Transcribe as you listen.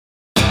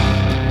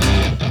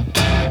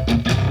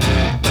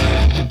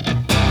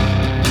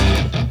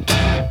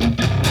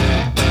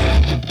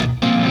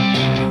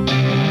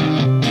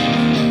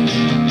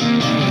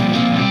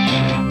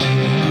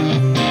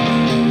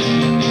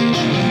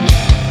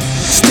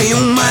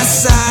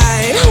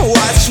side.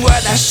 Watch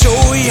what I show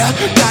ya.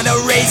 Gotta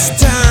race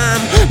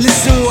time.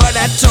 Listen what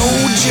I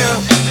told ya.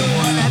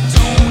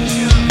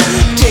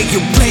 Take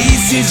you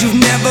places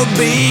you've never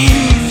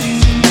been.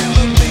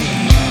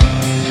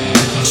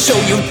 Show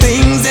you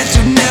things that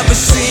you've never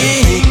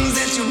seen.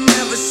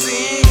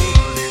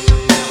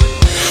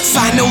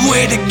 Find a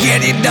way to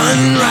get it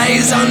done.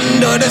 Rise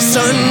under the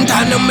sun.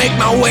 Time to make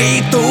my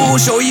way through.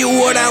 Show you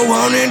what I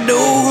wanna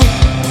do.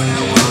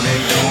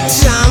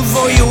 Time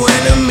for your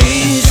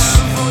enemies.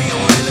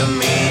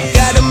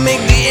 Gotta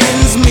make the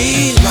ends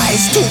meet.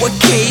 Rise to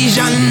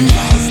occasion.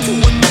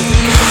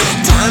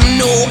 Time,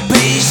 no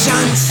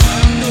patience.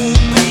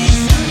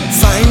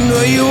 Find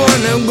where you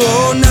wanna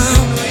go now.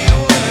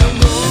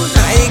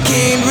 I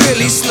can't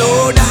really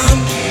slow down.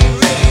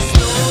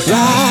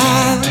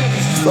 Rise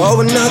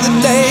for another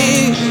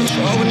day.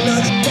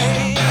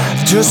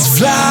 Just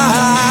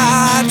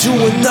fly to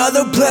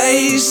another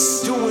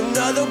place.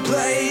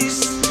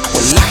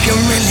 Well, I can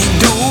really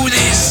do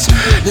this.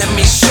 Let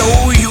me show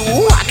you.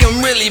 I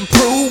can really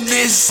prove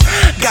this.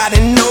 Gotta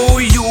know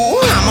you.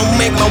 I'ma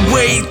make my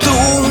way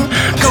through.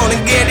 Gonna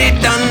get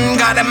it done.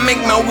 Gotta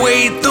make my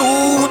way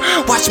through.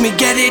 Watch me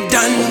get it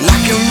done. I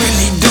can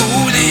really do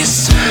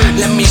this.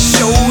 Let me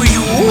show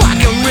you. I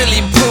can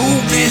really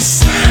prove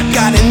this.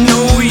 Gotta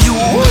know you.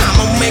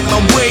 I'ma make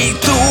my way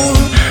through.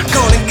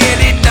 Gonna get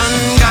it done.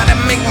 Gotta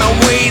make my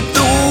way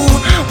through.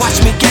 Watch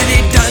me get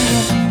it done.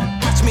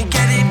 Watch me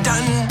get it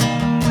done.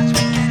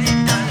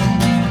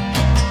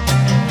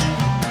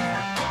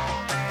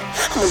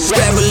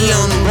 Rebel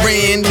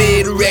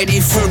unbranded, ready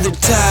for the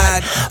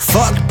tide.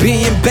 Fuck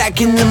being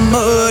back in the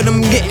mud,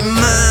 I'm getting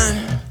mine.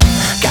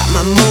 Got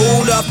my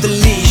mode off the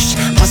leash,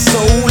 my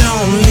soul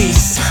on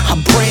lease. A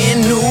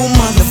brand new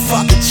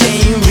motherfucker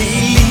chain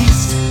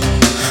release.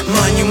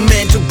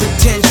 Monumental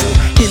potential,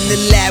 in the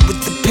lab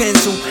with the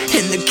pencil,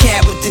 in the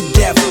cab with the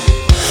devil.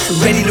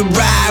 Ready to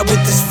ride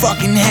with this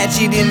fucking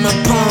hatchet in my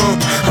palm.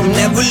 I'm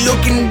never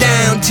looking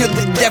down till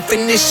the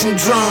definition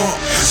drawn.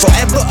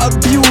 Forever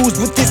abused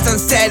with this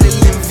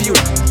unsettling view.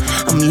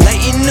 I'm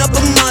lighting up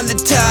a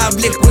Molotov,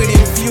 liquid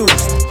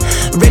infused.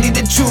 Ready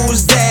to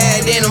choose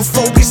that, and I'm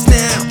focused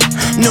now.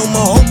 No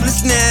more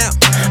hopeless now.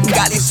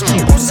 Got these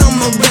screws on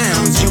my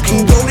rounds, you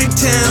can go to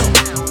town.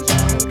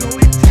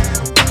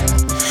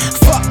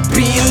 Fuck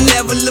being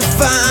level of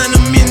fine,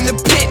 I'm in the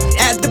pit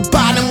at the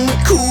bottom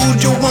with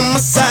Cujo on my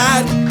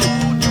side.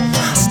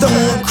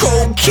 Stone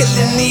cold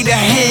killer, need a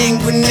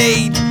hand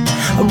grenade.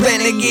 A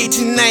renegade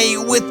tonight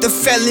with the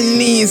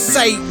felony in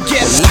sight.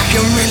 Yes, I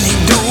can really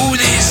do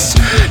this.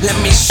 Let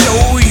me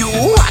show you.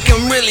 I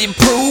can really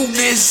prove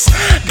this.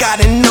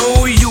 Gotta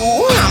know you.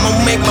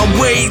 I'ma make my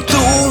way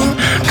through.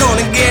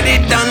 Gonna get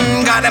it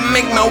done. Gotta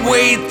make my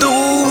way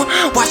through.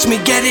 Watch me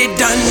get it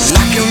done.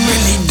 I can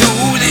really do